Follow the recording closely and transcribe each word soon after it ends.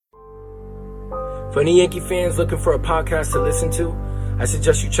For any Yankee fans looking for a podcast to listen to, I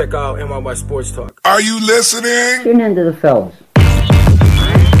suggest you check out NYY Sports Talk. Are you listening? Tune into the fellas.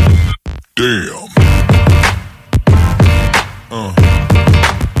 Damn.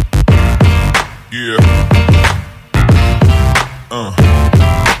 Yeah.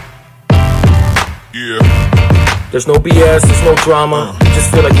 Yeah. There's no BS, there's no drama.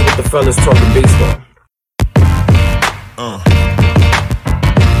 Just feel like you're with the fellas talking baseball.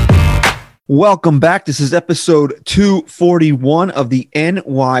 Welcome back. This is episode 241 of the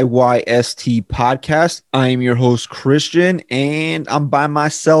NYYST podcast. I am your host, Christian, and I'm by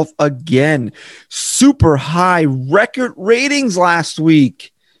myself again. Super high record ratings last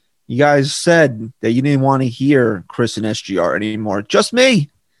week. You guys said that you didn't want to hear Chris and SGR anymore. Just me.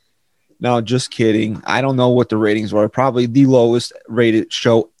 No, just kidding. I don't know what the ratings were. Probably the lowest rated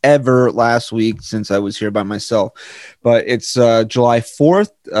show ever last week since I was here by myself. But it's July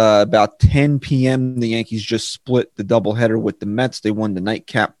 4th, about 10 p.m. The Yankees just split the doubleheader with the Mets. They won the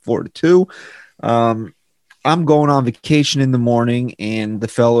nightcap 4-2. I'm going on vacation in the morning, and the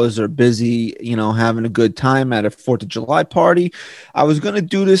fellas are busy, having a good time at a 4th of July party. I was going to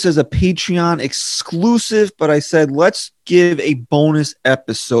do this as a Patreon exclusive, but I said, let's give a bonus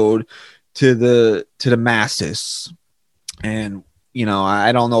episode to the masses. And,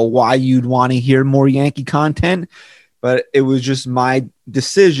 I don't know why you'd want to hear more Yankee content, but it was just my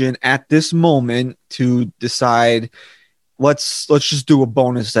decision at this moment to decide, let's just do a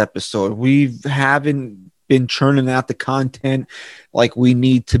bonus episode. We haven't been churning out the content like we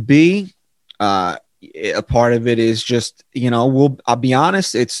need to be. A part of it is just, I'll be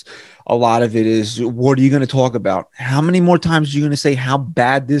honest, it's a lot of it is, what are you going to talk about? How many more times are you going to say how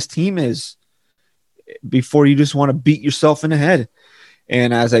bad this team is before you just want to beat yourself in the head?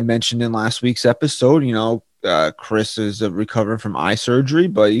 And as I mentioned in last week's episode, Chris is recovering from eye surgery,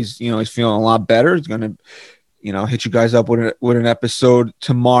 but he's feeling a lot better. He's going to, hit you guys up with an episode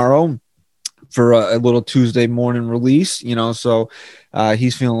tomorrow for a little Tuesday morning release, so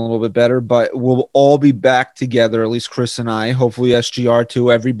he's feeling a little bit better, but we'll all be back together, at least Chris and I, hopefully SGR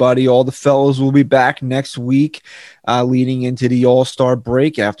too, everybody, all the fellows will be back next week, leading into the All-Star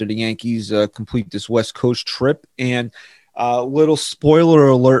break after the Yankees complete this West Coast trip. And little spoiler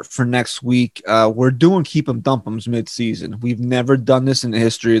alert for next week, we're doing Keep 'em Dump 'ems mid-season. We've never done this in the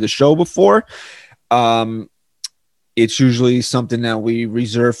history of the show before. It's usually something that we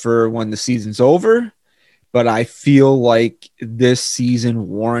reserve for when the season's over, but I feel like this season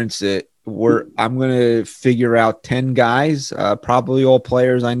warrants it. I'm going to figure out 10 guys, probably all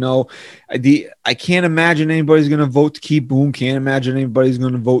players I know. I can't imagine anybody's going to vote to keep Boone. Can't imagine anybody's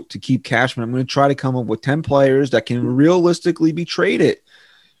going to vote to keep Cashman. I'm going to try to come up with 10 players that can realistically be traded.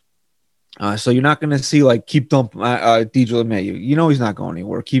 So you're not going to see keep dump DJ LeMahieu. He's not going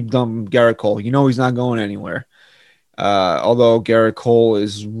anywhere. Keep dump Garrett Cole. He's not going anywhere. Although Garrett Cole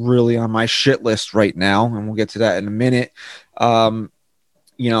is really on my shit list right now, and we'll get to that in a minute.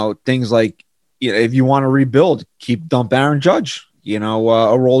 Things like, if you want to rebuild, keep dump Aaron Judge.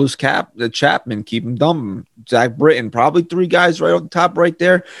 Aroldis Chapman, keep him dump. Zach Britton, probably 3 guys right on the top right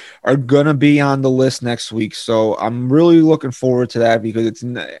there are going to be on the list next week. So I'm really looking forward to that, because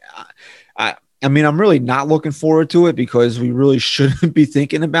I'm really not looking forward to it, because we really shouldn't be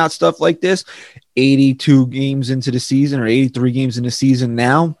thinking about stuff like this 82 games into the season or 83 games in the season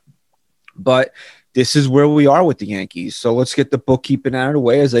now. But this is where we are with the Yankees. So let's get the bookkeeping out of the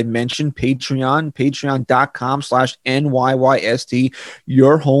way. As I mentioned, patreon.com/NYYST,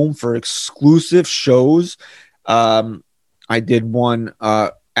 your home for exclusive shows. I did one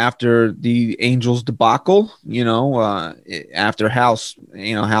after the Angels debacle, after House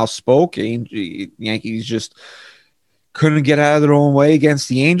spoke, Yankees just couldn't get out of their own way against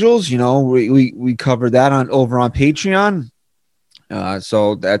the Angels. We covered that over on Patreon.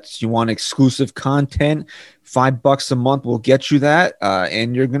 So you want exclusive content, $5 a month will get you that.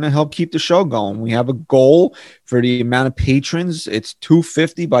 And you're going to help keep the show going. We have a goal for the amount of patrons. It's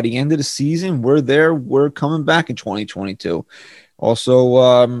 250 by the end of the season. We're there. We're coming back in 2022. Also,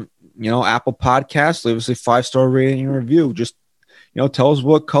 Apple Podcasts, leave us a 5-star rating and review. Just, tell us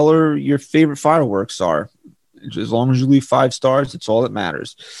what color your favorite fireworks are. As long as you leave 5 stars, it's all that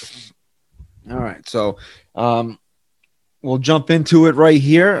matters. All right. So, we'll jump into it right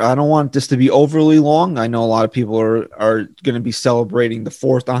here. I don't want this to be overly long. I know a lot of people are going to be celebrating the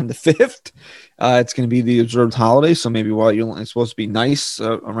 4th on the 5th. It's going to be the observed holiday, so maybe while it's supposed to be nice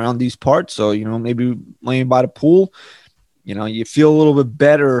around these parts, so maybe laying by the pool, you feel a little bit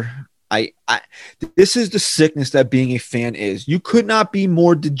better. This is the sickness that being a fan is. You could not be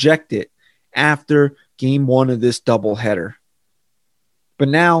more dejected after game 1 of this doubleheader. But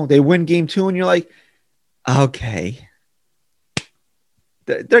now they win game 2, and you're like, okay,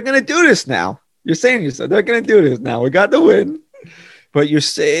 they're going to do this now. You're saying to yourself, they're going to do this now. We got the win. But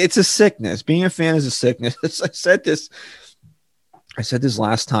it's a sickness. Being a fan is a sickness. I said this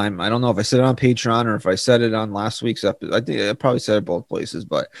last time. I don't know if I said it on Patreon or if I said it on last week's episode. I think I probably said it both places,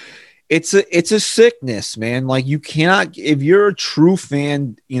 but it's a sickness, man. Like, you cannot, if you're a true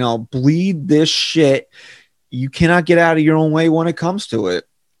fan, bleed this shit. You cannot get out of your own way when it comes to it.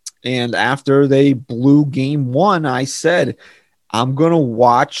 And after they blew game 1, I said, I'm going to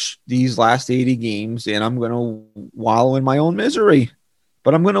watch these last 80 games and I'm going to wallow in my own misery.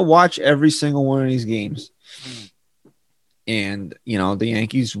 But I'm going to watch every single one of these games. And, the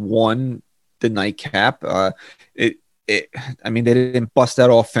Yankees won the nightcap. They didn't bust out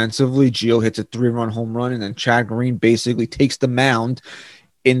offensively. Gio hits a 3-run home run, and then Chad Green basically takes the mound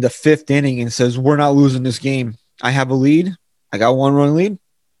in the 5th inning and says, we're not losing this game. I have a lead. I got 1-run lead.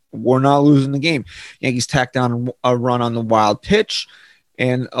 We're not losing the game. Yankees tack down a run on the wild pitch,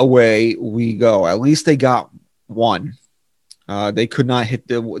 and away we go. At least they got one. They could not hit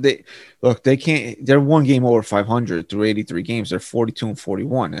they can't. They're one game over 500 through 83 games. They're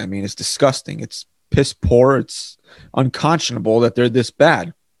 42-41. I mean, it's disgusting. It's piss poor. It's unconscionable that they're this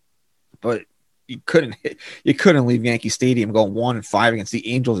bad. But you couldn't leave Yankee Stadium going 1-5 against the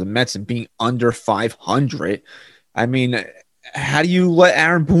Angels and Mets and being under 500. I mean, how do you let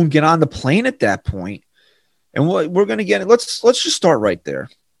Aaron Boone get on the plane at that point? And we're going to get it. Let's just start right there.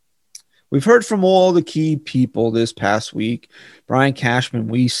 We've heard from all the key people this past week. Brian Cashman,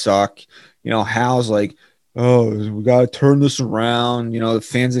 we suck. Hal's like, oh, we got to turn this around. The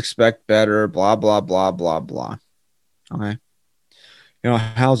fans expect better, blah, blah, blah, blah, blah. Okay.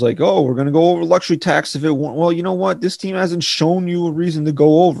 Hal's like, oh, we're going to go over luxury tax if it won't. Well, you know what? This team hasn't shown you a reason to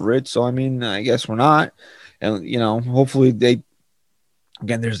go over it. So, I mean, I guess we're not. And, hopefully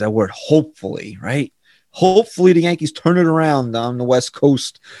there's that word, hopefully, right? Hopefully the Yankees turn it around on the West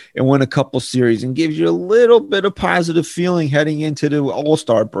Coast and win a couple series and gives you a little bit of positive feeling heading into the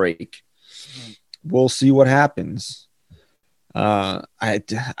All-Star break. We'll see what happens. I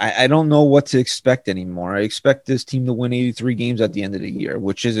don't know what to expect anymore. I expect this team to win 83 games at the end of the year,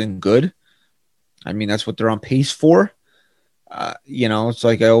 which isn't good. I mean, that's what they're on pace for. It's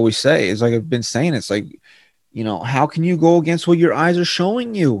like I always say. It's like I've been saying. It's like, how can you go against what your eyes are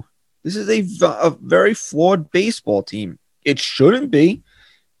showing you? This is a very flawed baseball team. It shouldn't be,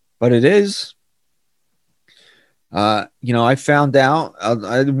 but it is. I found out,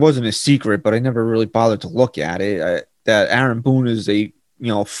 it wasn't a secret, but I never really bothered to look at it, that Aaron Boone is a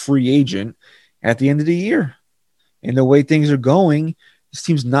free agent at the end of the year. And the way things are going, this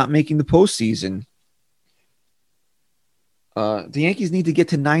team's not making the postseason. The Yankees need to get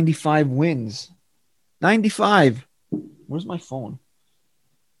to 95 wins. 95. Where's my phone?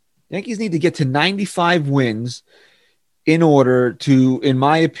 Yankees need to get to 95 wins in order to, in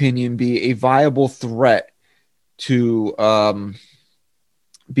my opinion, be a viable threat to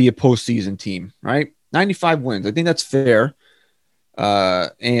be a postseason team, right? 95 wins. I think that's fair.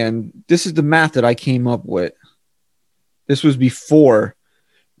 And this is the math that I came up with. This was before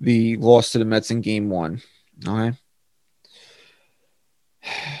the loss to the Mets in game 1. Okay.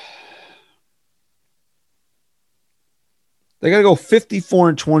 They got to go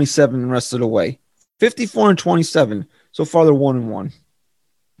 54-27 the rest of the way. 54-27. So far, they're 1-1.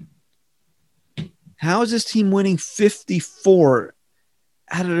 How is this team winning 54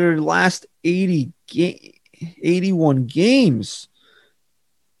 out of their last 81 games?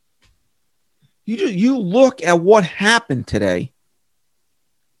 You look at what happened today.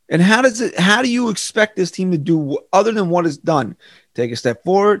 And how do you expect this team to do other than what is done? Take a step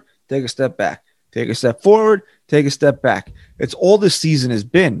forward, take a step back. Take a step forward, take a step back. It's all this season has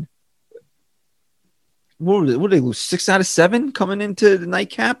been. What did they lose? 6 out of 7 coming into the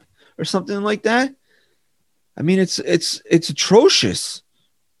nightcap or something like that? I mean, it's atrocious.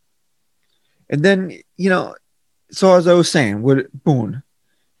 And then, so as I was saying, with Boone,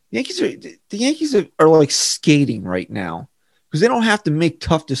 the Yankees are like skating right now because they don't have to make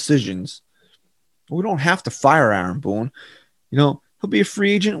tough decisions. We don't have to fire Aaron Boone. He'll be a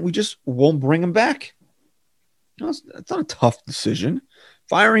free agent. We just won't bring him back. It's not a tough decision.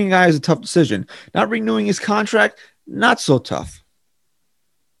 Firing a guy is a tough decision. Not renewing his contract, not so tough.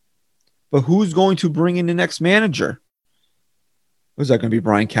 But who's going to bring in the next manager? Was that going to be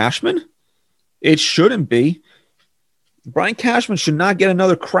Brian Cashman? It shouldn't be. Brian Cashman should not get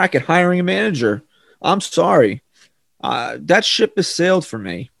another crack at hiring a manager. I'm sorry. That ship has sailed for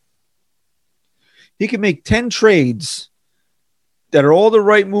me. He can make 10 trades that are all the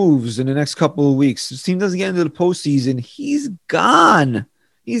right moves in the next couple of weeks. This team doesn't get into the postseason. He's gone.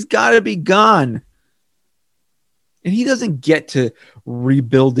 He's got to be gone. And he doesn't get to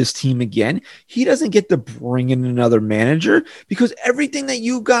rebuild this team again. He doesn't get to bring in another manager because everything that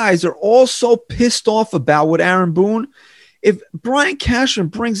you guys are all so pissed off about with Aaron Boone, if Brian Cashman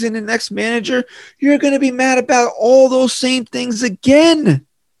brings in the next manager, you're going to be mad about all those same things again.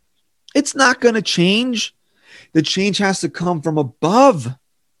 It's not going to change. The change has to come from above.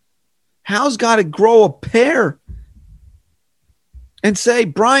 Hal's got to grow a pair and say,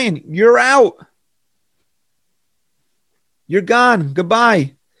 Brian, you're out. You're gone.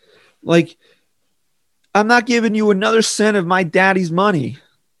 Goodbye. Like, I'm not giving you another cent of my daddy's money.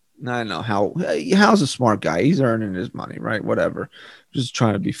 I know Hal's a smart guy. He's earning his money, right? Whatever. Just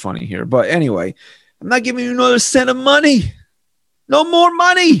trying to be funny here. But anyway, I'm not giving you another cent of money. No more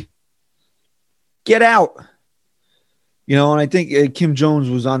money. Get out. You know, and I think Kim Jones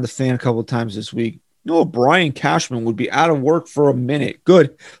was on the Fan a couple of times this week. No, Brian Cashman would be out of work for a minute.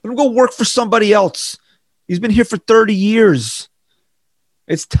 Good. Let him go work for somebody else. He's been here for 30 years.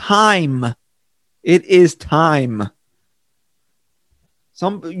 It's time. It is time.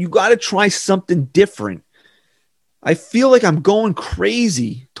 You got to try something different. I feel like I'm going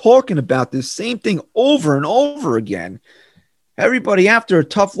crazy talking about this same thing over and over again. Everybody after a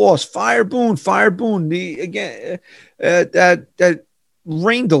tough loss, fire Boone. That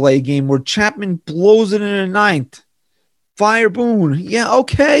rain delay game where Chapman blows it in the ninth. Fire Boone. Yeah,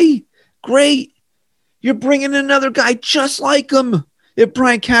 okay, great. You're bringing another guy just like him if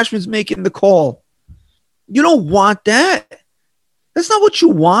Brian Cashman's making the call. You don't want that. That's not what you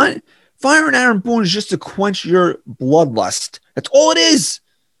want. Firing Aaron Boone is just to quench your bloodlust. That's all it is.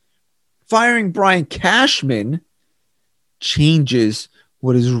 Firing Brian Cashman changes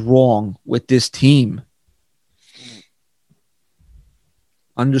what is wrong with this team.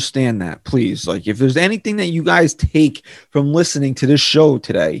 Understand that, please. Like, if there's anything that you guys take from listening to this show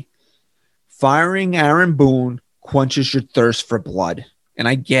today, firing Aaron Boone quenches your thirst for blood. And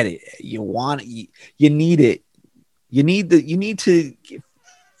I get it. You want it. You need it. You need to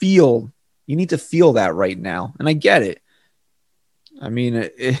feel that right now. And I get it. I mean,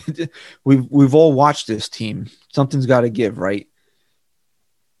 we've all watched this team. Something's got to give, right?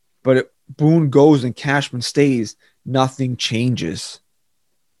 But if Boone goes and Cashman stays, nothing changes.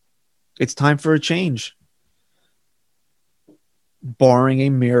 It's time for a change. Barring a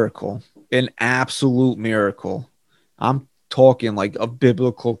miracle, an absolute miracle. I'm talking like of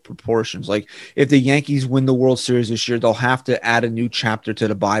biblical proportions. Like, if the Yankees win the World Series this year, they'll have to add a new chapter to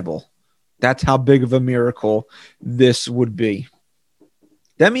the Bible. That's how big of a miracle this would be.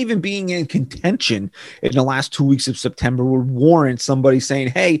 Them even being in contention in the last 2 weeks of September would warrant somebody saying,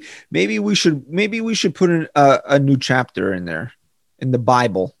 hey, maybe we should put in a new chapter in there in the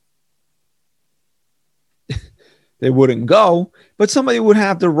Bible. They wouldn't go, but somebody would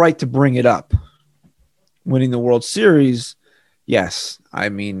have the right to bring it up. Winning the World Series, yes. I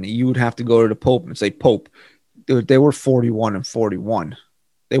mean, you would have to go to the Pope and say, Pope, they were 41-41.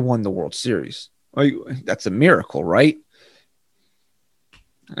 They won the World Series. That's a miracle, right?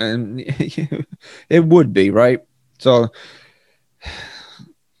 And it would be, right? So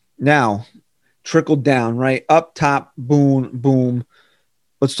now, trickle down, right? Up top, boom.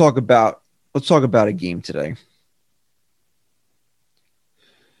 Let's talk about a game today.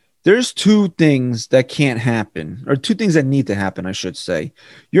 There's two things that can't happen, or two things that need to happen, I should say.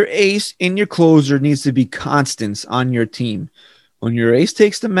 Your ace and your closer needs to be constants on your team. When your ace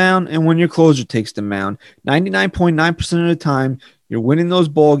takes the mound and when your closer takes the mound, 99.9% of the time, you're winning those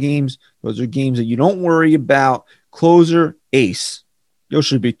ball games. Those are games that you don't worry about. Closer, ace. There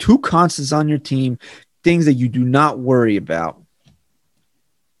should be two constants on your team, things that you do not worry about.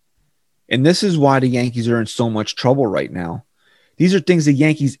 And this is why the Yankees are in so much trouble right now. These are things the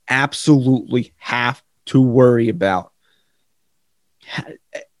Yankees absolutely have to worry about.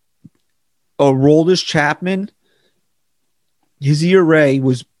 Aroldis Chapman, his ERA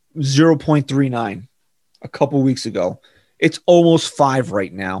was 0.39 a couple weeks ago. It's almost 5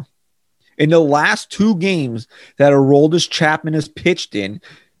 right now. In the last 2 games that Aroldis Chapman has pitched in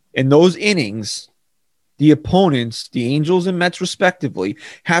those innings, the opponents, the Angels and Mets respectively,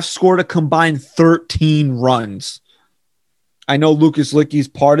 have scored a combined 13 runs. I know Lucas Lickey's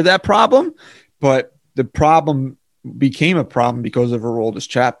part of that problem, but the problem became a problem because of Aroldis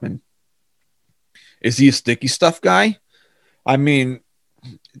Chapman. Is he a sticky stuff guy? I mean,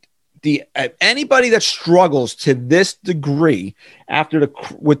 anybody that struggles to this degree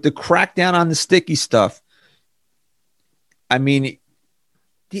with the crackdown on the sticky stuff, I mean,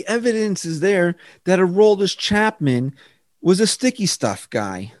 the evidence is there that Aroldis Chapman was a sticky stuff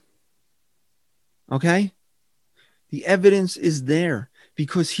guy. Okay? The evidence is there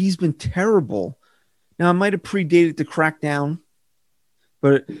because he's been terrible. Now, it might have predated the crackdown,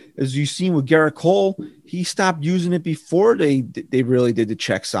 but as you've seen with Garrett Cole, he stopped using it before they really did the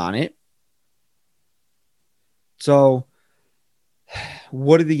checks on it. So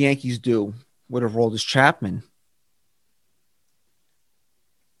what did the Yankees do with Aroldis Chapman?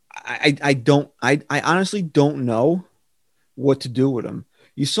 I honestly don't know what to do with him.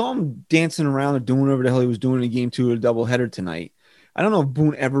 You saw him dancing around or doing whatever the hell he was doing in game 2 of the doubleheader tonight. I don't know if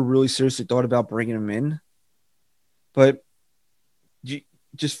Boone ever really seriously thought about bringing him in, but do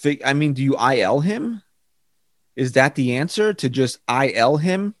you IL him? Is that the answer, to just IL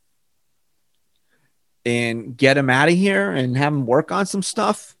him and get him out of here and have him work on some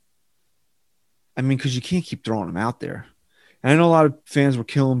stuff? I mean, because you can't keep throwing him out there. And I know a lot of fans were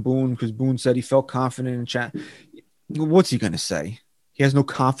killing Boone because Boone said he felt confident in chat. What's he going to say? He has no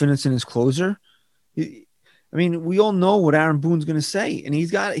confidence in his closer. I mean, we all know what Aaron Boone's going to say, and he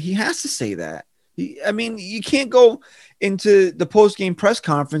has to say that. I mean, you can't go into the post-game press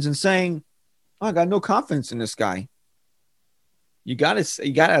conference and saying, "Oh, I got no confidence in this guy." You got to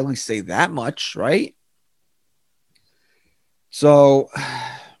at least say that much, right? So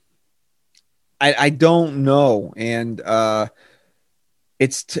I don't know, and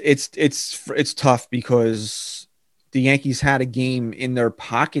it's tough because the Yankees had a game in their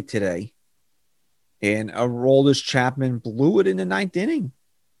pocket today, and Aroldis Chapman blew it in the 9th inning.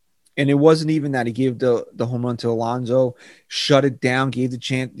 And it wasn't even that he gave the home run to Alonso, shut it down, gave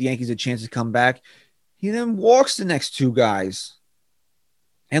the Yankees a chance to come back. He then walks the next 2 guys.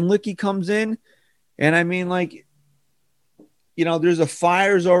 And Licky comes in, and I mean, like, there's a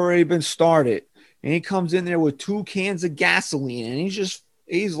fire's already been started. And he comes in there with 2 cans of gasoline, and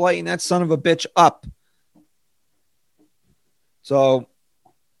he's lighting that son of a bitch up. So,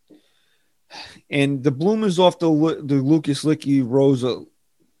 and the bloom is off the Lucas Licky Rose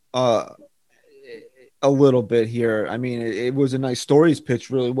a little bit here. I mean, it was a nice story. He's pitched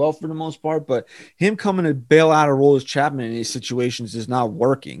really well for the most part, but him coming to bail out Aroldis Chapman in these situations is not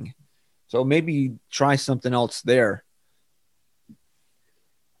working. So maybe try something else there.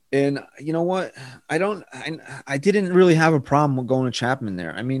 And you know what? I didn't really have a problem with going to Chapman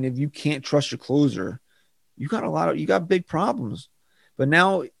there. I mean, if you can't trust your closer, you got big problems. But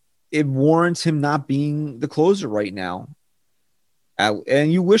now it warrants him not being the closer right now.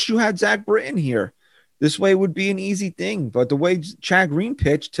 And you wish you had Zach Britton here. This way would be an easy thing. But the way Chad Green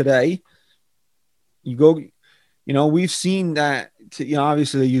pitched today, we've seen that,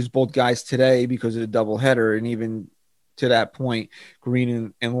 obviously they used both guys today because of the doubleheader. And even to that point,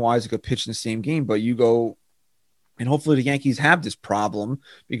 Green and Loaisiga pitched in the same game. But you go, and hopefully the Yankees have this problem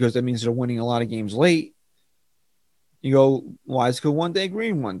because that means they're winning a lot of games late. You go Loaisiga one day,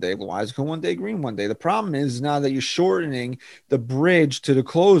 Green one day, Loaisiga one day, Green one day. The problem is now that you're shortening the bridge to the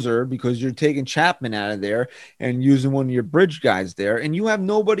closer because you're taking Chapman out of there and using one of your bridge guys there, and you have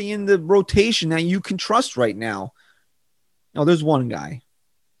nobody in the rotation that you can trust right now. No, there's one guy,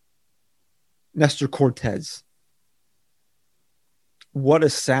 Nestor Cortez. What a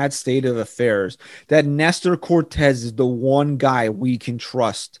sad state of affairs that Nestor Cortez is the one guy we can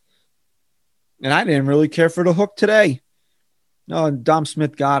trust. And I didn't really care for the hook today. No, Dom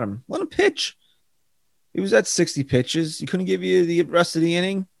Smith got him. Let him pitch. He was at 60 pitches. He couldn't give you the rest of the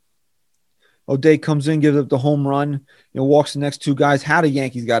inning. O'Day comes in, gives up the home run, walks the next 2 guys. How the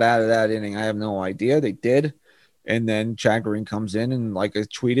Yankees got out of that inning, I have no idea. They did. And then Chad Green comes in, and like I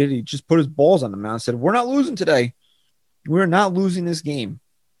tweeted, he just put his balls on the mound and said, "We're not losing today. We're not losing this game."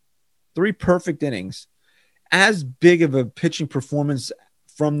 3 perfect innings. As big of a pitching performance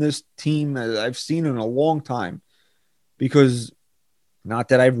from this team that I've seen in a long time, because not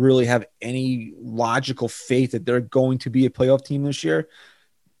that I really have any logical faith that they're going to be a playoff team this year,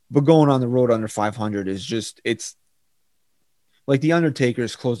 but going on the road under 500 is it's like the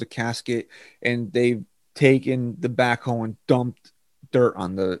Undertaker's closed the casket and they've taken the backhoe and dumped dirt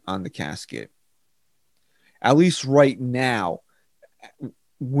on the casket. At least right now,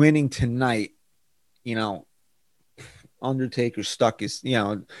 winning tonight, Undertaker stuck his,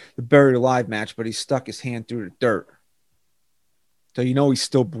 the buried alive match, but he stuck his hand through the dirt. So he's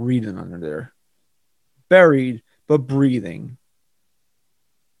still breathing under there. Buried, but breathing.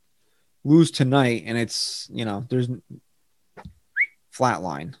 Lose tonight, and it's, there's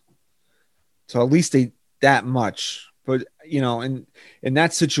flatline. So at least that much. But, in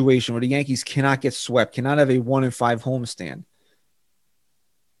that situation where the Yankees cannot get swept, cannot have a 1-5 homestand,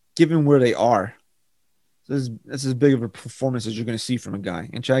 given where they are, this is as big of a performance as you're going to see from a guy.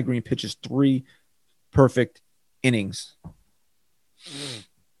 And Chad Green pitches 3 perfect innings.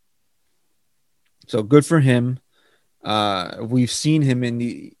 So good for him. We've seen him in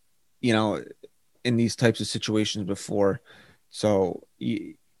you know, in these types of situations before. So,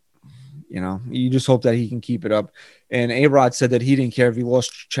 you just hope that he can keep it up. And A-Rod said that he didn't care if he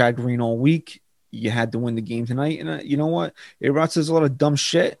lost Chad Green all week. You had to win the game tonight. And you know what? A-Rod says a lot of dumb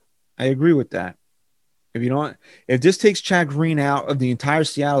shit. I agree with that. If this takes Chad Green out of the entire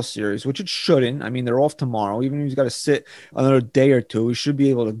Seattle series, which it shouldn't, I mean, they're off tomorrow. Even if he's got to sit another day or two, he should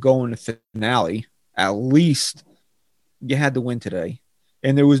be able to go in the finale. At least you had to win today.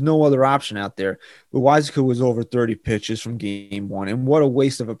 And there was no other option out there. Loizica was over 30 pitches from game one. And what a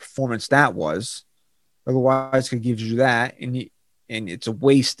waste of a performance that was. Loizica gives you that, and it's a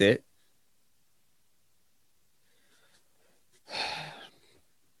wasted.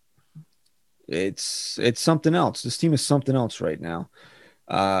 It's something else. This team is something else right now.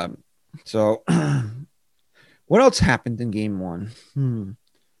 So what else happened in game one?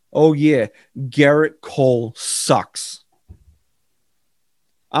 Oh, yeah. Garrett Cole sucks.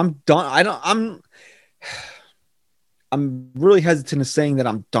 I'm done. I'm really hesitant to saying that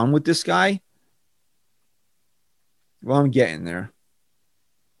I'm done with this guy. Well, I'm getting there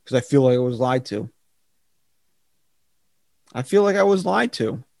because I feel like I was lied to.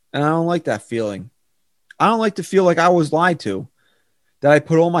 And I don't like that feeling. I don't like to feel like I was lied to, that I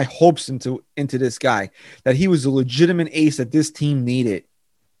put all my hopes into this guy, that he was a legitimate ace that this team needed.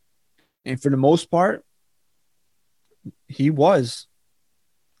 And for the most part, he was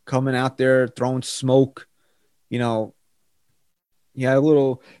coming out there throwing smoke. He had a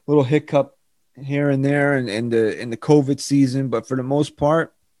little hiccup here and there in the COVID season, but for the most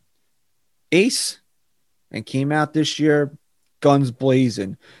part, ace, and came out this year guns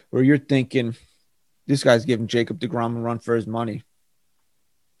blazing, where you're thinking this guy's giving Jacob deGrom a run for his money.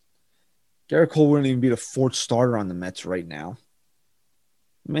 Garrett Cole wouldn't even be the fourth starter on the Mets right now.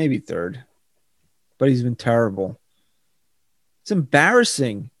 Maybe third. But he's been terrible. It's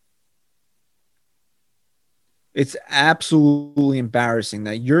embarrassing. It's absolutely embarrassing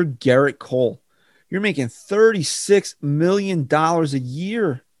that you're Garrett Cole. You're making $36 million a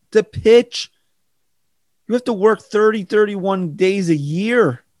year to pitch. You have to work 30, 31 days a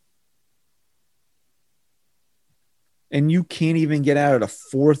year. And you can't even get out of the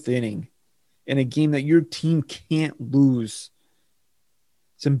fourth inning in a game that your team can't lose.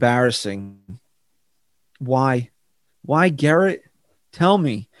 It's embarrassing. Why? Why, Garrett? Tell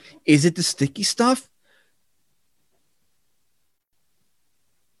me. Is it the sticky stuff?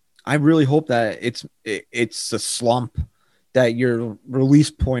 I really hope that it's a slump, that your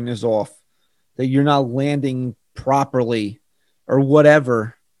release point is off, that you're not landing properly, or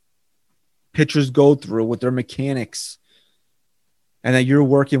whatever pitchers go through with their mechanics, and that you're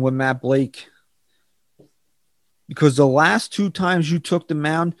working with Matt Blake. Because the last two times you took the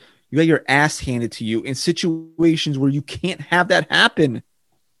mound, you got your ass handed to you in situations where you can't have that happen.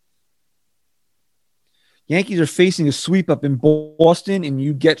 Yankees are facing a sweep up in Boston, and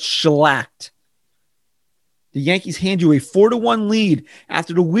you get shellacked. The Yankees hand you a 4-1 lead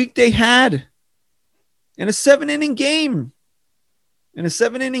after the week they had in a 7-inning game. In a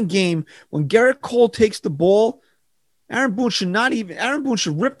 7-inning game, when Garrett Cole takes the ball, Aaron Boone should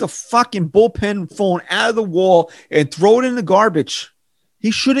rip the fucking bullpen phone out of the wall and throw it in the garbage.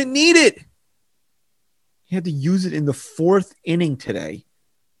 He shouldn't need it. He had to use it in the fourth inning today.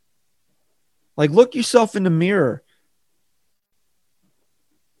 Like, look yourself in the mirror.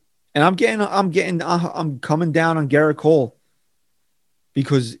 And I'm coming down on Garrett Cole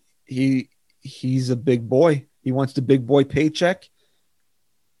because he's a big boy. He wants the big boy paycheck.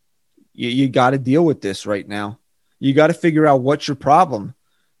 You got to deal with this right now. You got to figure out what's your problem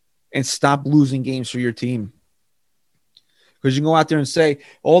and stop losing games for your team. Because you can go out there and say,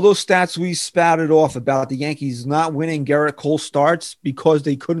 all those stats we spouted off about the Yankees not winning Garrett Cole starts because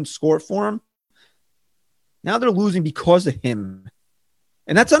they couldn't score for him. Now they're losing because of him.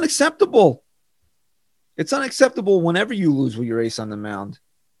 And that's unacceptable. It's unacceptable whenever you lose with your ace on the mound.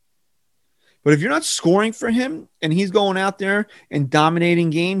 But if you're not scoring for him and he's going out there and dominating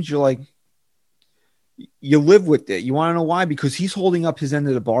games, you're like, you live with it. You want to know why? Because he's holding up his end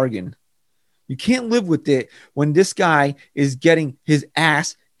of the bargain. You can't live with it when this guy is getting his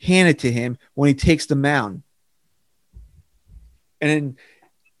ass handed to him when he takes the mound. And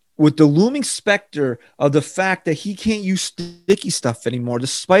with the looming specter of the fact that he can't use sticky stuff anymore, the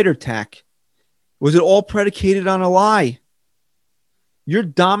spider tack, was it all predicated on a lie? Your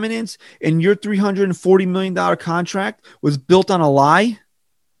dominance and your $340 million contract was built on a lie?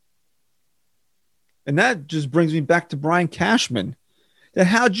 And that just brings me back to Brian Cashman. That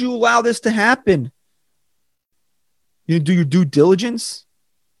how'd you allow this to happen? You do your due diligence?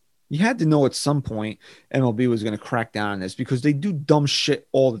 You had to know at some point MLB was going to crack down on this because they do dumb shit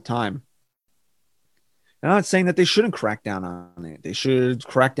all the time. And I'm not saying that they shouldn't crack down on it. They should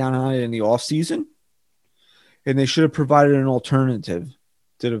crack down on it in the offseason, and they should have provided an alternative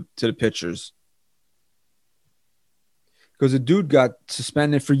to the pitchers. Because the dude got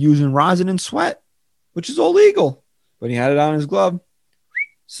suspended for using rosin and sweat, which is illegal. But he had it on his glove.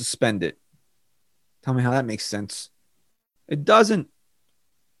 Suspended. Tell me how that makes sense. It doesn't.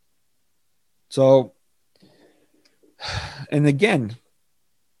 So, and again,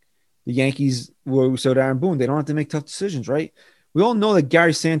 the Yankees were so Aaron Boone. They don't have to make tough decisions, right? We all know that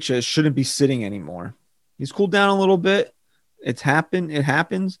Gary Sanchez shouldn't be sitting anymore. He's cooled down a little bit. It's happened. It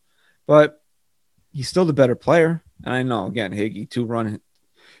happens. But he's still the better player. And I know, again, Higgy, 2-run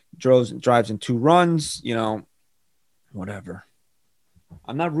drives in 2 runs, whatever.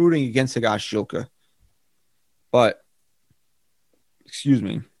 I'm not rooting against Higashioka. But, excuse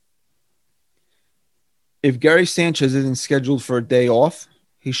me, if Gary Sanchez isn't scheduled for a day off,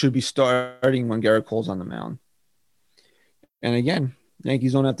 he should be starting when Garrett Cole's on the mound. And again,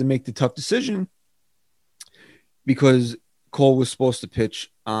 Yankees don't have to make the tough decision because Cole was supposed to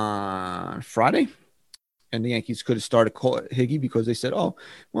pitch on Friday. And the Yankees could have started Higgy because they said, oh,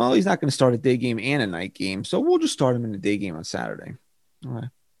 well, he's not going to start a day game and a night game. So we'll just start him in the day game on Saturday. All right.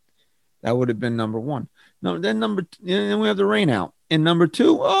 That would have been number one. No, then then we have the rain out. And number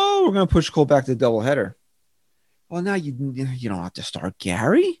 2, oh, we're going to push Cole back to the doubleheader. Well, now you don't have to start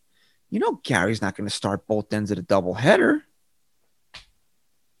Gary. Gary's not going to start both ends of the doubleheader.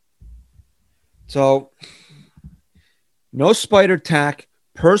 So, no spider tack,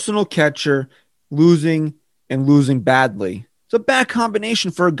 personal catcher, losing badly. It's a bad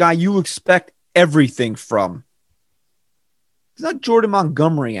combination for a guy you expect everything from. It's not Jordan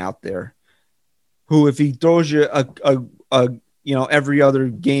Montgomery out there who, if he throws you every other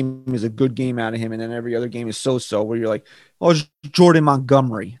game is a good game out of him, and then every other game is so-so, where you're like, oh, it's Jordan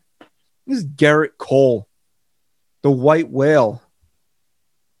Montgomery. This is Garrett Cole, the white whale.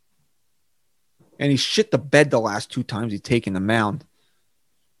 And he shit the bed the last 2 times he's taken the mound.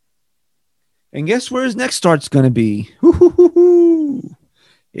 And guess where his next start's going to be?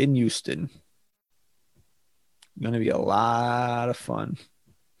 In Houston. Going to be a lot of fun.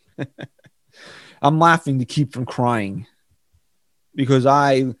 I'm laughing to keep from crying because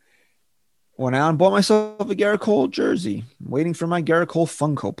I went out and bought myself a Garrett Cole jersey. I'm waiting for my Garrett Cole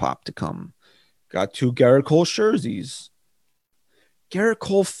Funko Pop to come. Got 2 Garrett Cole jerseys. Garrett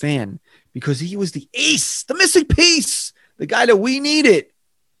Cole fan because he was the ace, the missing piece, the guy that we needed.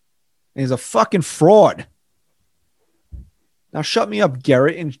 And he's a fucking fraud. Now shut me up,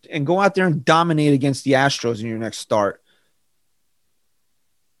 Garrett, and go out there and dominate against the Astros in your next start.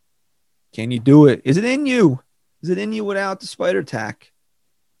 Can you do it? Is it in you? Is it in you without the spider tack?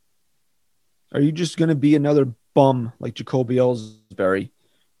 Are you just going to be another bum like Jacoby Ellsbury?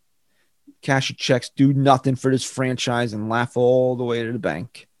 Cash your checks, do nothing for this franchise, and laugh all the way to the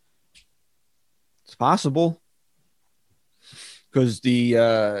bank. It's possible. Because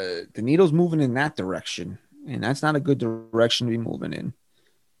the needle's moving in that direction, and that's not a good direction to be moving in.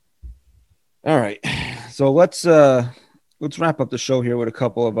 All right, so let's wrap up the show here with a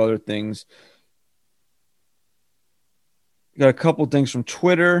couple of other things. Got a couple things from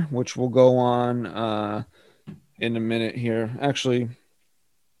Twitter, which we'll go on in a minute here. Actually,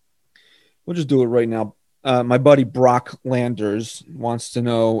 we'll just do it right now. My buddy Brock Landers wants to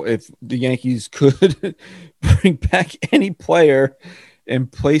know if the Yankees could bring back any player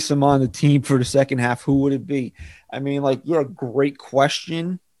and place him on the team for the second half. Who would it be? I mean, you're a great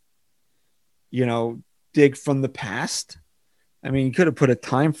question. Dig from the past. I mean, you could have put a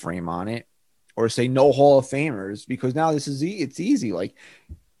time frame on it or say no Hall of Famers because now it's easy. Like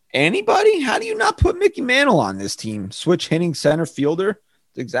anybody, how do you not put Mickey Mantle on this team? Switch hitting center fielder.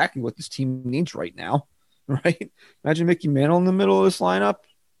 It's exactly what this team needs right now. Right? Imagine Mickey Mantle in the middle of this lineup.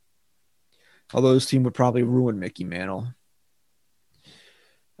 Although this team would probably ruin Mickey Mantle.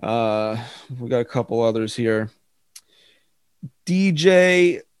 We got a couple others here.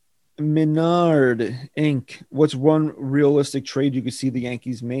 DJ Menard Inc. What's one realistic trade you could see the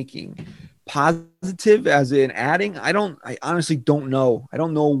Yankees making? Positive as in adding? I honestly don't know. I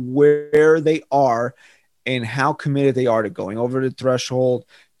don't know where they are and how committed they are to going over the threshold,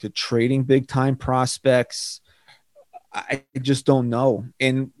 to trading big time prospects. I just don't know.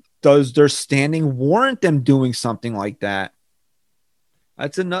 And does their standing warrant them doing something like that?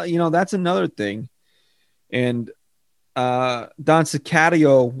 That's another thing. And Don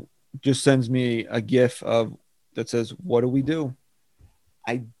Cicadio just sends me a gif that says, what do we do?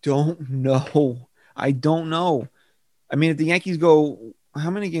 I don't know. I mean, if the Yankees go how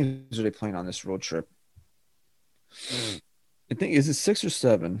many games are they playing on this road trip? I think, is it 6 or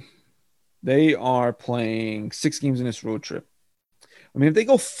 7? They are playing 6 games in this road trip. I mean, if they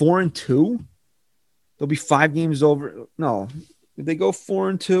go 4-2, they'll be 5 games over. No, if they go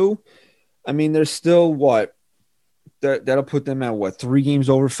 4-2, I mean, they're still what? That'll put them at what? 3 games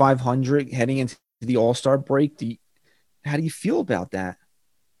over 500 heading into the All-Star break. How do you feel about that?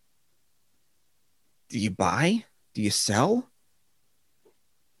 Do you buy? Do you sell?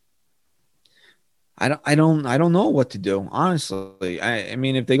 I don't know what to do, honestly. I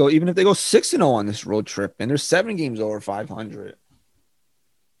mean, if they go 6-0 on this road trip and they're 7 games over 500,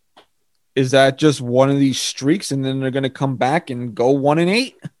 is that just one of these streaks and then they're going to come back and go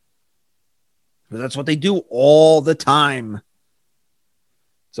 1-8? That's what they do all the time.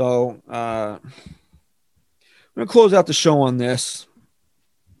 So I'm going to close out the show on this.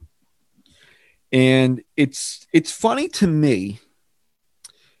 And it's funny to me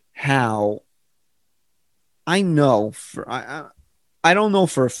how I know I don't know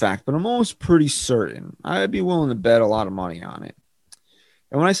for a fact, but I'm almost pretty certain I'd be willing to bet a lot of money on it.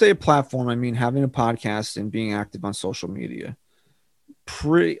 And when I say a platform, I mean having a podcast and being active on social media.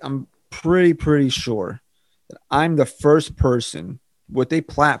 I'm pretty sure that I'm the first person with a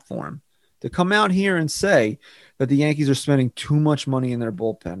platform to come out here and say that the Yankees are spending too much money in their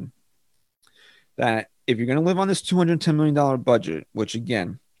bullpen. That if you're going to live on this $210 million budget, which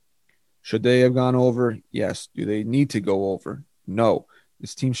again, should they have gone over? Yes. Do they need to go over? No.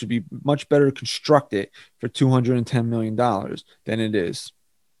 This team should be much better constructed for $210 million than it is.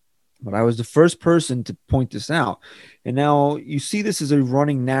 But I was the first person to point this out. And now you see this as a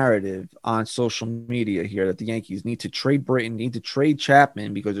running narrative on social media here that the Yankees need to trade Britton, need to trade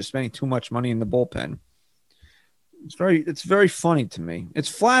Chapman because they're spending too much money in the bullpen. It's very funny to me. It's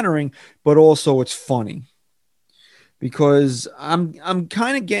flattering, but also it's funny. Because I'm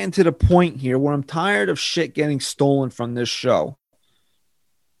kind of getting to the point here where I'm tired of shit getting stolen from this show.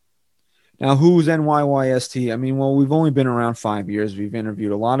 Now, who's NYYST? I mean, well, we've only been around 5 years. We've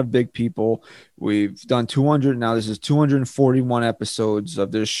interviewed a lot of big people. We've done 200. Now, this is 241 episodes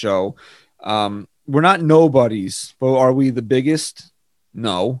of this show. We're not nobodies, but are we the biggest?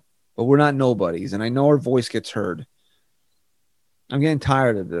 No, but we're not nobodies. And I know our voice gets heard. I'm getting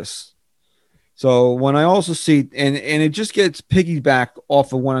tired of this. So when I also see, and it just gets piggyback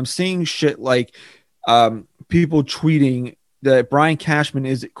off of when I'm seeing shit like people tweeting that Brian Cashman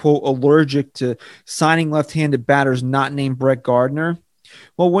is, quote, allergic to signing left-handed batters not named Brett Gardner.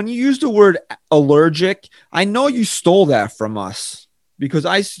 Well, when you use the word allergic, I know you stole that from us because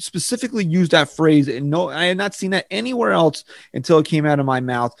I specifically used that phrase, and no, I had not seen that anywhere else until it came out of my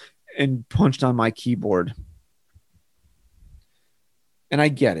mouth and punched on my keyboard. And I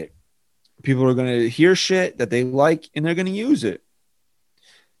get it. People are going to hear shit that they like, and they're going to use it.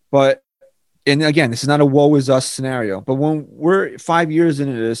 But and again, this is not a woe is us scenario, but when we're 5 years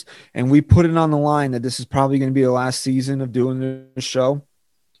into this and we put it on the line that this is probably going to be the last season of doing this show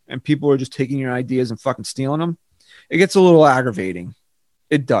and people are just taking your ideas and fucking stealing them, it gets a little aggravating.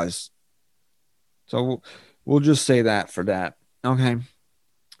 It does. So we'll just say that for that. Okay.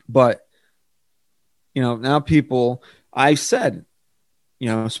 But, now people, I said,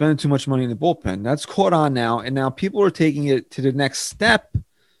 spending too much money in the bullpen, that's caught on now. And now people are taking it to the next step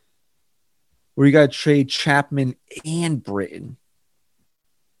where you got to trade Chapman and Britton.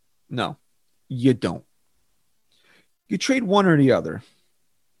 No, you don't. You trade one or the other.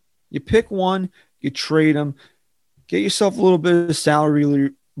 You pick one, you trade them, get yourself a little bit of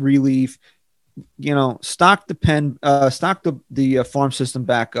salary relief, stock the farm system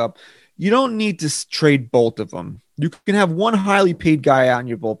back up. You don't need to trade both of them. You can have one highly paid guy out in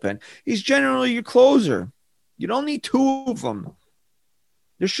your bullpen. He's generally your closer. You don't need 2 of them.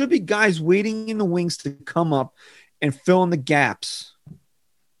 There should be guys waiting in the wings to come up and fill in the gaps.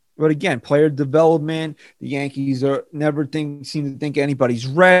 But again, player development, the Yankees seem to think anybody's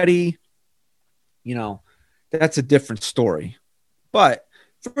ready. That's a different story. But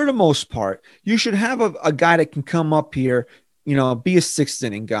for the most part, you should have a guy that can come up here, be a 6th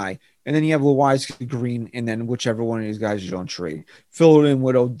inning guy. And then you have Loizaga, Green, and then whichever one of these guys you don't trade. Fill it in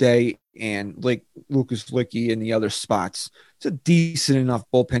with O'Day and Lucas Licky in the other spots. It's a decent enough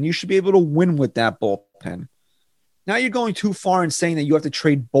bullpen. You should be able to win with that bullpen. Now you're going too far in saying that you have to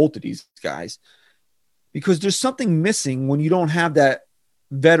trade both of these guys because there's something missing when you don't have that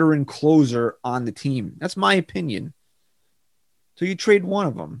veteran closer on the team. That's my opinion. So you trade one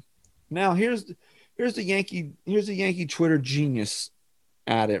of them. Now here's the Yankee Twitter genius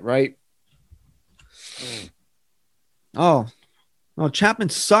at it, right? Oh, Chapman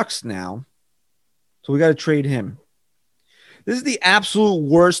sucks now. So we got to trade him. This is the absolute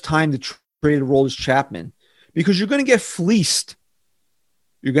worst time to trade Aroldis Chapman because you're going to get fleeced.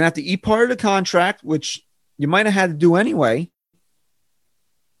 You're going to have to eat part of the contract, which you might have had to do anyway.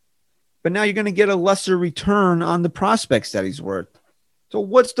 But now you're going to get a lesser return on the prospects that he's worth. So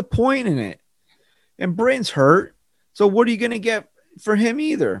what's the point in it? And Britton's hurt. So what are you going to get for him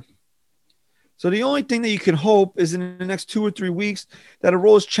either? So the only thing that you can hope is in the next 2 or 3 weeks that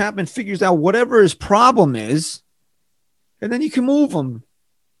Aroldis Chapman figures out whatever his problem is, and then you can move him.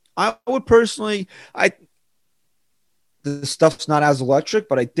 I would personally, the stuff's not as electric,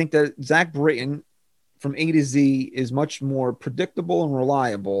 but I think that Zach Britton from A to Z is much more predictable and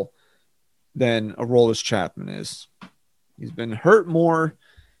reliable than Aroldis Chapman is. He's been hurt more,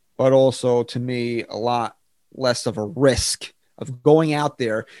 but also to me a lot less of a risk of going out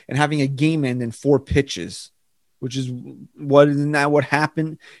there and having a game end in 4 pitches, which is isn't that what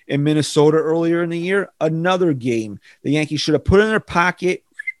happened in Minnesota earlier in the year? Another game the Yankees should have put in their pocket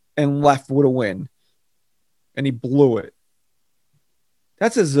and left with a win, and he blew it.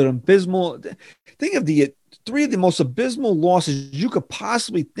 That's as an abysmal. Think of the 3 of the most abysmal losses you could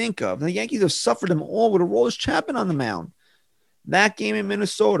possibly think of. The Yankees have suffered them all with Aroldis Chapman on the mound. That game in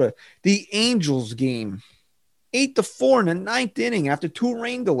Minnesota, the Angels game, 8-4 in the 9th inning after 2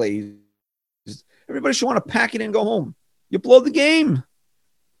 rain delays. Everybody should want to pack it and go home. You blow the game.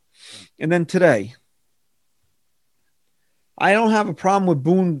 And then today, I don't have a problem with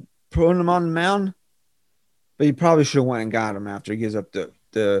Boone putting him on the mound, but he probably should have went and got him after he gives up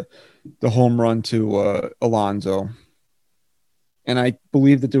the home run to Alonso. And I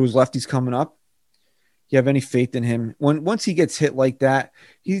believe that there was lefties coming up. You have any faith in him? Once he gets hit like that,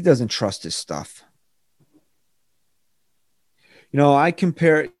 he doesn't trust his stuff. You know, I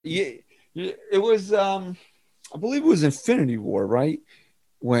compare it was I believe it was Infinity War, right?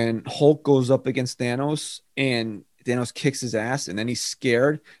 When Hulk goes up against Thanos and Thanos kicks his ass and then he's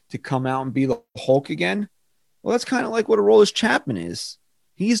scared to come out and be the Hulk again. Well, that's kind of like what Aroldis Chapman is.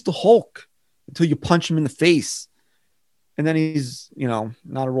 He's the Hulk until you punch him in the face. And then he's,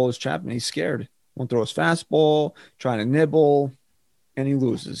 not Aroldis Chapman. He's scared. Won't throw his fastball, trying to nibble, and he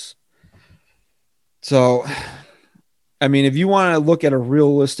loses. So, I mean, if you want to look at a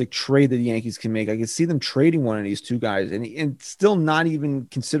realistic trade that the Yankees can make, I can see them trading one of these 2 guys and still not even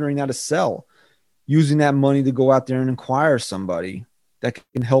considering that a sell, using that money to go out there and acquire somebody that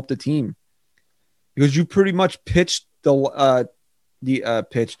can help the team. Because you pretty much pitched the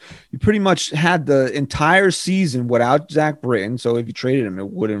pitch. You pretty much had the entire season without Zach Britton. So if you traded him, it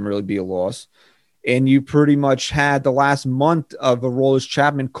wouldn't really be a loss. And you pretty much had the last month of Aroldis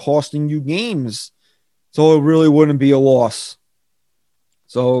Chapman costing you games. So it really wouldn't be a loss.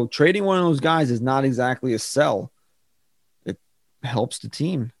 So trading one of those guys is not exactly a sell. It helps the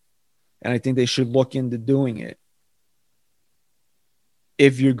team. And I think they should look into doing it.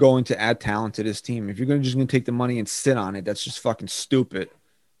 If you're going to add talent to this team. If you're just going to take the money and sit on it, that's just fucking stupid.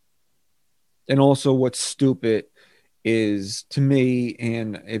 And also what's stupid is, to me,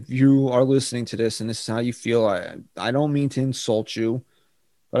 and if you are listening to this and this is how you feel, I don't mean to insult you,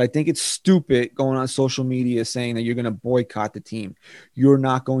 but I think it's stupid going on social media saying that you're going to boycott the team. You're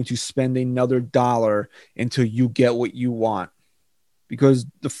not going to spend another dollar until you get what you want. Because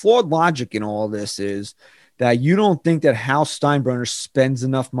the flawed logic in all this is that you don't think that Hal Steinbrenner spends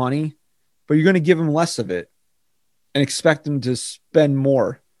enough money, but you're going to give him less of it and expect him to spend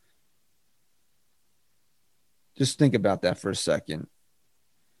more. Just think about that for a second.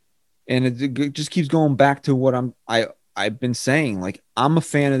 And it just keeps going back to what I've been saying. Like, I'm a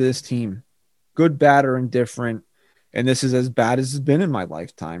fan of this team, good, bad, or indifferent. And this is as bad as it's been in my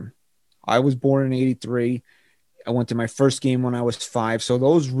lifetime. I was born in 83. I went to my first game when I was 5. So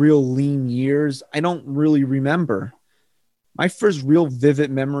those real lean years, I don't really remember. My first real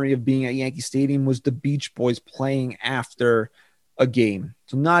vivid memory of being at Yankee Stadium was the Beach Boys playing after a game.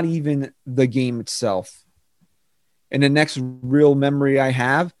 So not even the game itself. And the next real memory I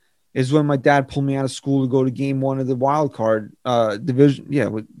have is when my dad pulled me out of school to go to game 1 of the wild card division. Yeah,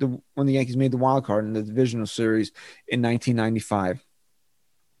 when the Yankees made the wild card in the divisional series in 1995.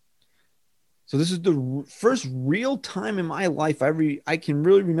 So this is the first real time in my life I can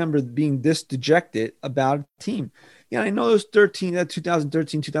really remember being this dejected about a team. Yeah, I know that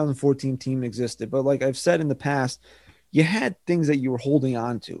 2013, 2014 team existed, but like I've said in the past, you had things that you were holding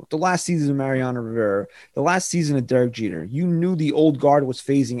on to. The last season of Mariano Rivera, the last season of Derek Jeter, you knew the old guard was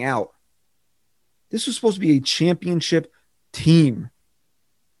phasing out. This was supposed to be a championship team.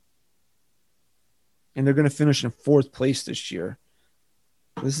 And they're going to finish in 4th place this year.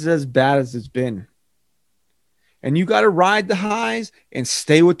 This is as bad as it's been. And you got to ride the highs and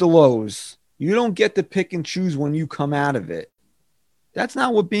stay with the lows. You don't get to pick and choose when you come out of it. That's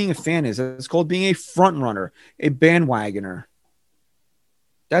not what being a fan is. It's called being a front runner, a bandwagoner.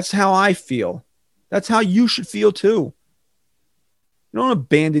 That's how I feel. That's how you should feel too. You don't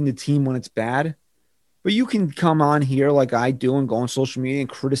abandon the team when it's bad, but you can come on here like I do and go on social media and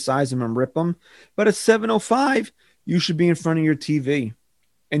criticize them and rip them. But at 7:05, you should be in front of your TV.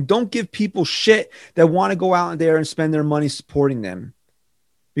 And don't give people shit that want to go out there and spend their money supporting them.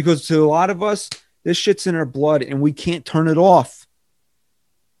 Because to a lot of us, this shit's in our blood and we can't turn it off.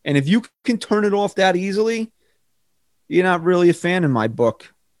 And if you can turn it off that easily, you're not really a fan in my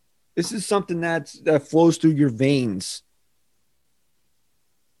book. This is something that flows through your veins.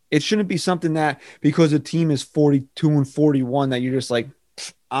 It shouldn't be something that because a team is 42 and 41 that you're just like,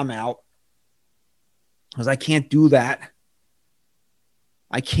 I'm out. Because I can't do that.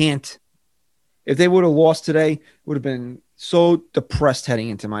 I can't. If they would have lost today, it would have been so depressed heading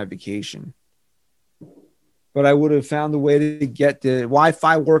into my vacation. But I would have found a way to get the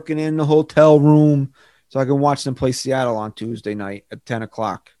Wi-Fi working in the hotel room so I can watch them play Seattle on Tuesday night at 10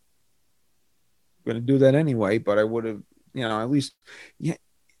 o'clock. I'm going to do that anyway, but I would have, at least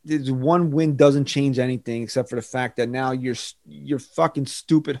one win doesn't change anything except for the fact that now your fucking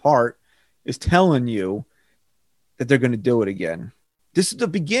stupid heart is telling you that they're going to do it again. This is the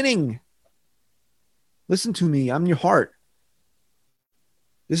beginning. Listen to me. I'm your heart.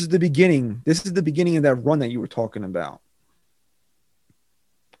 This is the beginning. This is the beginning of that run that you were talking about.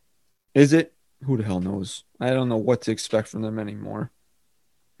 Is it? Who the hell knows? I don't know what to expect from them anymore.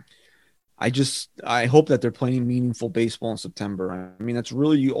 I hope that they're playing meaningful baseball in September. I mean, that's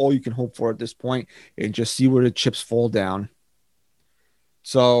really all you can hope for at this point, and just see where the chips fall down.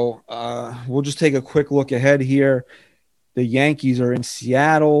 So we'll just take a quick look ahead here. The Yankees are in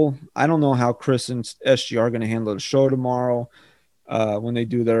Seattle. I don't know how Chris and SG are going to handle the show tomorrow when they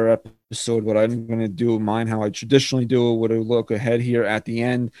do their episode, but I'm going to do mine how I traditionally do it with a look ahead here at the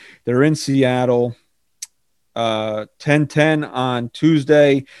end. They're in Seattle, 10-10 on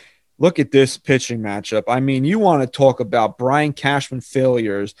Tuesday. Look at this pitching matchup. I mean, you want to talk about Brian Cashman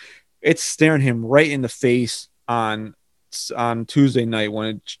failures. It's staring him right in the face on Tuesday night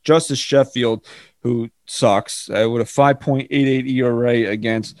when it's Justice Sheffield, who sucks, with a 5.88 ERA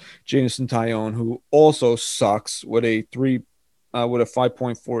against Jameson Taillon, who also sucks with a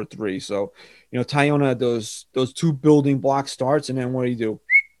 5.43. So, Taillon had those two building block starts, and then what did he do?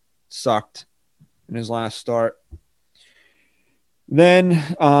 Sucked in his last start. Then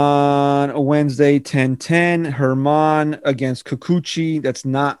on a Wednesday, 10-10, Herman against Kikuchi. That's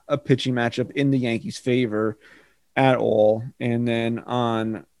not a pitching matchup in the Yankees' favor at all. And then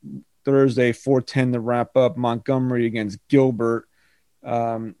on Thursday, 4:10 to wrap up, Montgomery against Gilbert.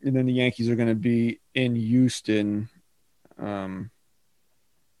 And then the Yankees are going to be in Houston. Garrett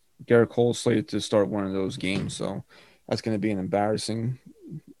Cole slated to start one of those games, so that's going to be an embarrassing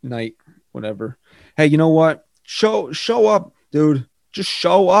night, whatever. Hey, you know what? Show up, dude. Just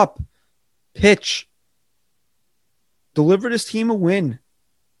show up. Pitch. Deliver this team a win.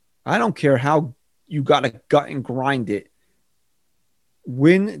 I don't care how you got to gut and grind it.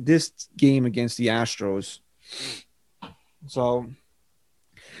 Win this game against the Astros. So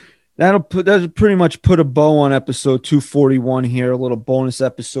that'll pretty much put a bow on episode 241 here. A little bonus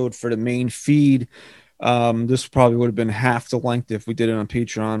episode for the main feed. This probably would have been half the length if we did it on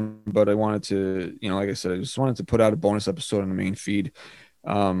Patreon, but I wanted to, like I said, I just wanted to put out a bonus episode on the main feed.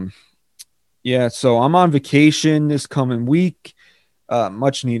 So I'm on vacation this coming week.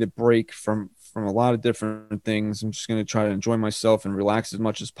 Much needed break from a lot of different things. I'm just going to try to enjoy myself and relax as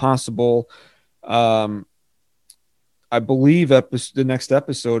much as possible. I believe the next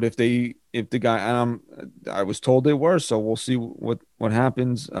episode, if the guy, I was told they were, so we'll see what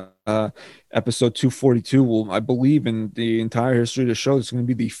happens. Episode 242 I believe in the entire history of the show, it's going to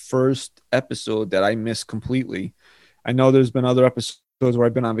be the first episode that I miss completely. I know there's been other episodes where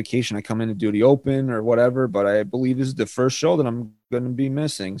I've been on vacation. I come in to do the open or whatever, but I believe this is the first show that I'm going to be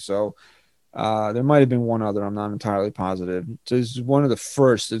missing. So there might have been one other. I'm not entirely positive. This is one of the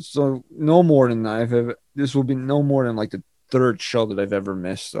first. It's no more than this will be no more than like the third show that I've ever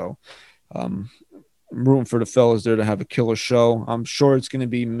missed. So I'm rooting for the fellas there to have a killer show. I'm sure it's going to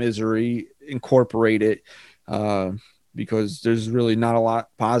be Misery Incorporated because there's really not a lot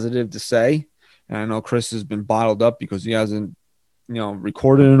positive to say. And I know Chris has been bottled up because he hasn't,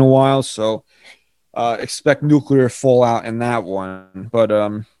 recorded in a while. So expect nuclear fallout in that one. But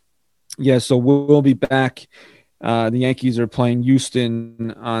so we'll be back. The Yankees are playing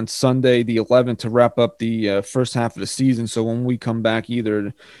Houston on Sunday, the 11th, to wrap up the first half of the season. So when we come back,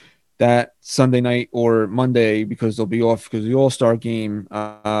 either that Sunday night or Monday, because they'll be off because of the All-Star game,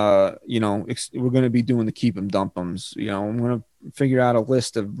 we're going to be doing the keep 'em dump 'ems. I'm going to figure out a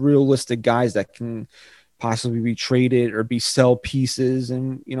list of realistic guys that can possibly be traded or be sell pieces.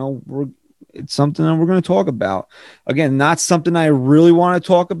 And, it's something that we're going to talk about. Again, not something I really want to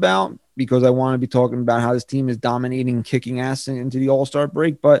talk about because I want to be talking about how this team is dominating and kicking ass into the All-Star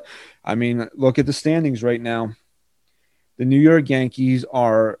break. But, I mean, look at the standings right now. The New York Yankees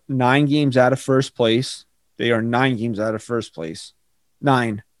are 9 games out of first place. They are 9 games out of first place.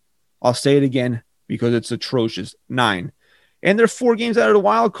 9. I'll say it again because it's atrocious. 9. And they're 4 games out of the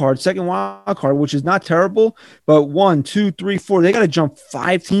wild card, second wild card, which is not terrible. But 1, 2, 3, 4, they got to jump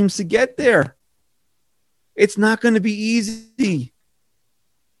 5 teams to get there. It's not going to be easy.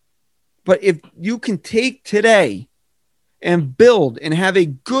 But if you can take today and build and have a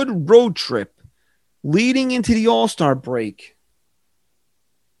good road trip leading into the All-Star break,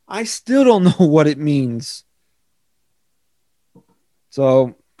 I still don't know what it means.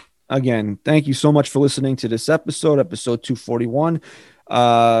 So, again, thank you so much for listening to this episode 241.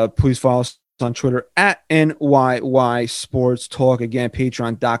 Please follow us on Twitter at NYY Sports Talk. Again,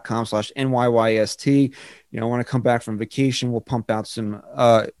 patreon.com/NYYST. I want to come back from vacation. We'll pump out some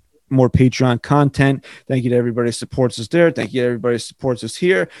more Patreon content. Thank you to everybody who supports us there. Thank you to everybody who supports us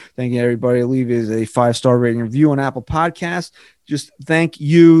here. Thank you to everybody who leave us a 5-star rating review on Apple Podcasts. Just thank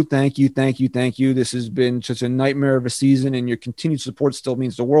you. This has been such a nightmare of a season, and your continued support still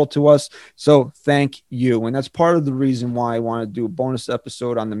means the world to us. So thank you. And that's part of the reason why I want to do a bonus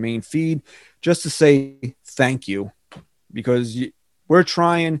episode on the main feed, just to say thank you, because we're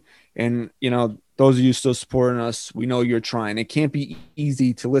trying, and, those of you still supporting us, we know you're trying. It can't be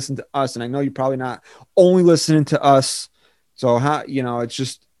easy to listen to us, and I know you're probably not only listening to us. So it's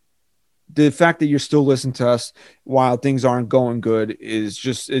just the fact that you're still listening to us while things aren't going good is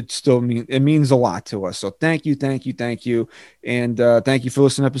just, it means a lot to us. So thank you. And thank you for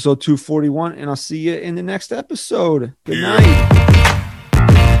listening to episode 241, and I'll see you in the next episode. Good night.